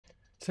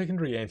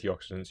Secondary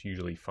antioxidants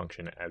usually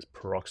function as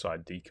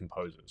peroxide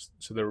decomposers,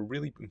 so they're a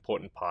really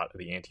important part of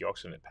the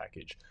antioxidant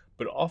package,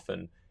 but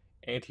often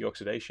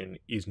antioxidation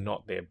is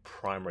not their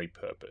primary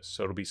purpose.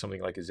 So it'll be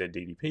something like a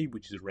ZDDP,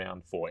 which is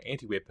around for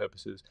anti-wear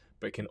purposes,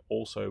 but can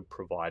also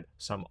provide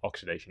some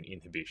oxidation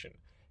inhibition.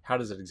 How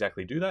does it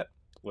exactly do that?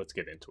 Let's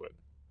get into it.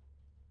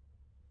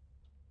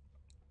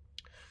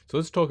 So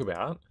let's talk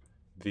about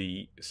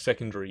the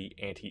secondary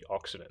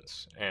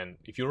antioxidants. And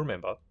if you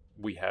remember,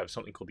 we have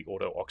something called the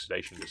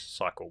auto-oxidation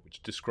cycle,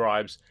 which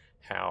describes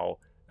how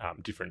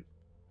different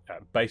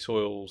base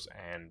oils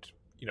and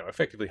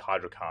effectively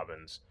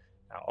hydrocarbons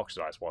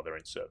oxidize while they're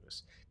in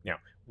service. Now,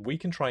 we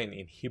can try and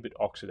inhibit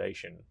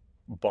oxidation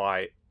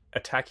by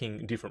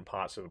attacking different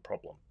parts of the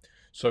problem.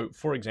 So,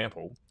 for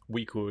example,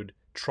 we could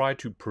try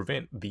to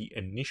prevent the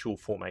initial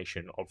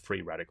formation of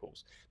free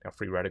radicals. Now,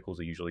 free radicals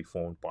are usually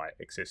formed by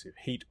excessive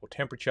heat or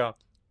temperature,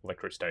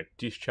 electrostatic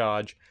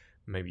discharge,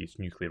 maybe it's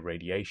nuclear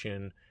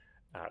radiation,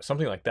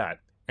 something like that.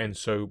 And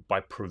so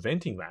by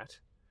preventing that,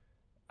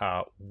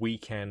 we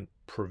can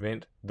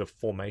prevent the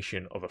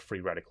formation of a free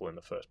radical in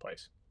the first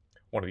place.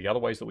 One of the other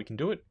ways that we can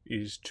do it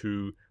is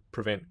to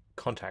prevent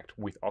contact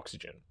with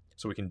oxygen.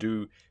 So we can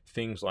do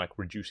things like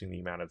reducing the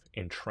amount of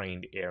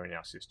entrained air in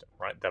our system,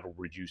 right? That'll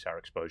reduce our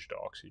exposure to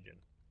oxygen.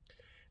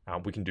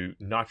 We can do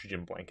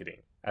nitrogen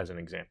blanketing as an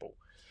example.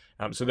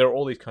 So there are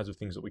all these kinds of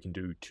things that we can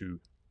do to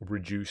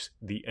reduce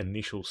the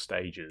initial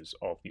stages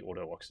of the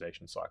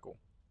auto-oxidation cycle.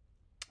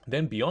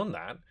 Then beyond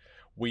that,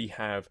 we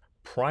have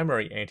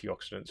primary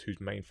antioxidants whose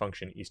main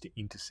function is to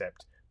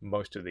intercept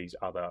most of these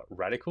other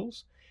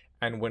radicals.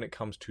 And when it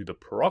comes to the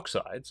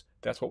peroxides,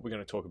 that's what we're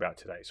going to talk about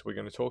today. So we're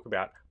going to talk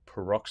about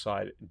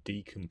peroxide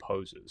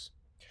decomposers.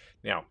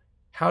 Now,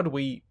 how do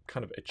we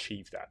kind of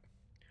achieve that?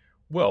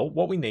 Well,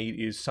 what we need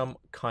is some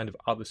kind of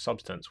other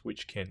substance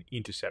which can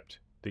intercept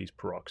these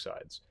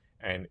peroxides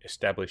and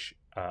establish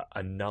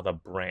another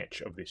branch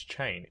of this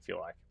chain, if you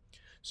like.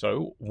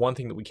 So one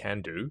thing that we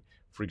can do,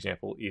 for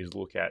example, is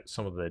look at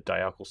some of the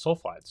dialkyl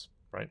sulfides,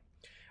 right?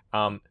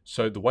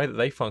 So the way that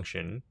they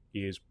function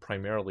is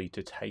primarily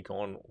to take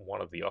on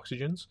one of the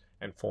oxygens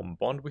and form a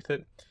bond with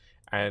it.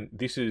 And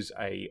this is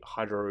a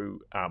hydro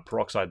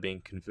peroxide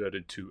being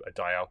converted to a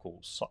dialkyl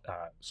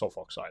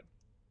sulfoxide,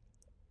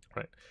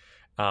 right?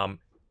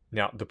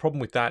 Now, the problem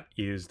with that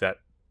is that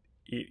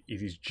it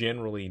is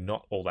generally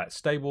not all that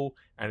stable,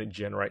 and it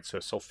generates a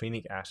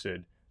sulfenic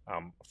acid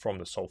from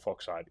the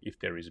sulfoxide if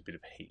there is a bit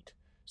of heat.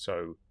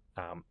 So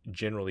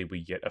generally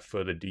we get a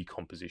further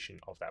decomposition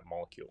of that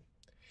molecule.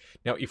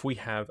 Now, if we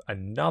have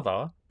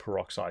another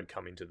peroxide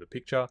come into the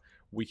picture,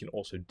 we can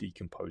also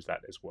decompose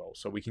that as well.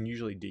 So we can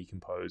usually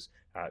decompose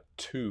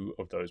two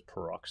of those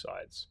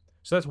peroxides.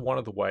 So that's one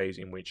of the ways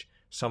in which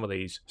some of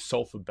these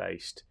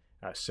sulfur-based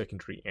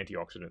secondary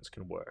antioxidants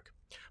can work.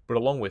 But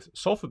along with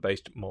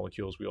sulfur-based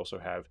molecules, we also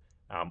have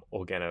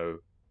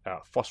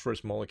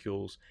phosphorus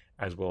molecules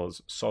as well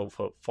as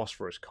sulfur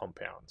phosphorus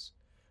compounds,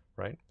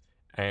 right?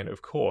 And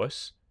of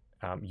course,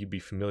 you'd be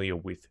familiar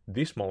with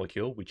this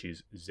molecule, which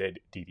is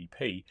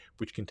ZDDP,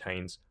 which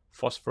contains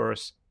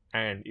phosphorus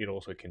and it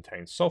also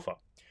contains sulfur.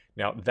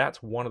 Now,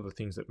 that's one of the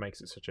things that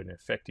makes it such an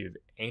effective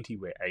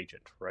anti-wear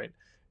agent, right?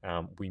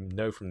 We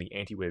know from the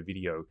anti-wear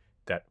video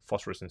that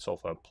phosphorus and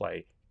sulfur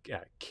play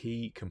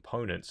key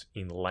components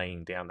in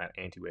laying down that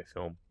anti-wear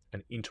film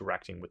and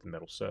interacting with the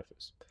metal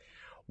surface.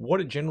 What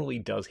it generally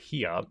does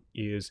here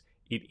is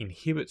it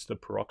inhibits the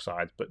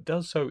peroxides, but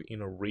does so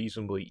in a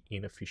reasonably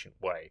inefficient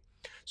way.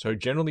 So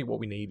generally what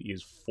we need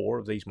is 4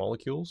 of these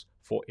molecules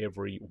for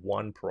every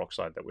 1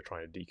 peroxide that we're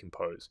trying to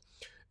decompose.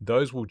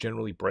 Those will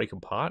generally break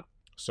apart,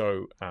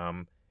 so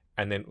and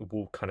then it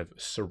will kind of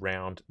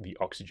surround the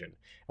oxygen.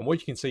 And what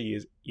you can see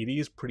is it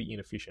is pretty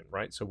inefficient,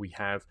 right? So we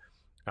have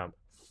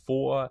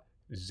 4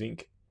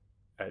 zinc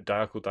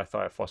dialkyl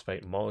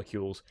dithiophosphate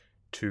molecules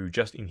to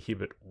just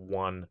inhibit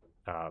 1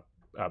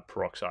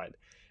 peroxide.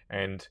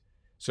 And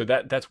so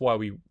that's why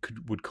we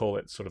would call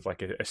it sort of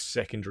like a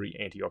secondary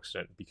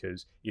antioxidant,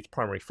 because its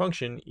primary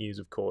function is,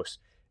 of course,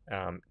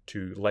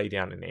 to lay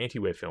down an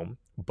anti-wear film,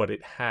 but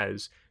it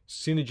has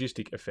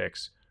synergistic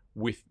effects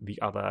with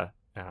the other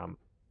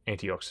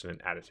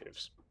antioxidant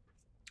additives.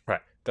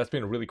 Right, that's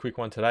been a really quick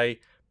one today,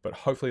 but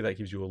hopefully that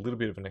gives you a little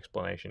bit of an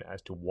explanation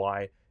as to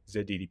why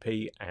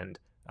ZDDP and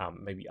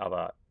maybe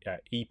other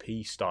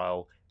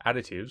EP-style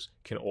additives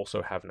can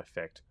also have an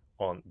effect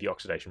on the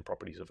oxidation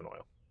properties of an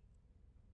oil.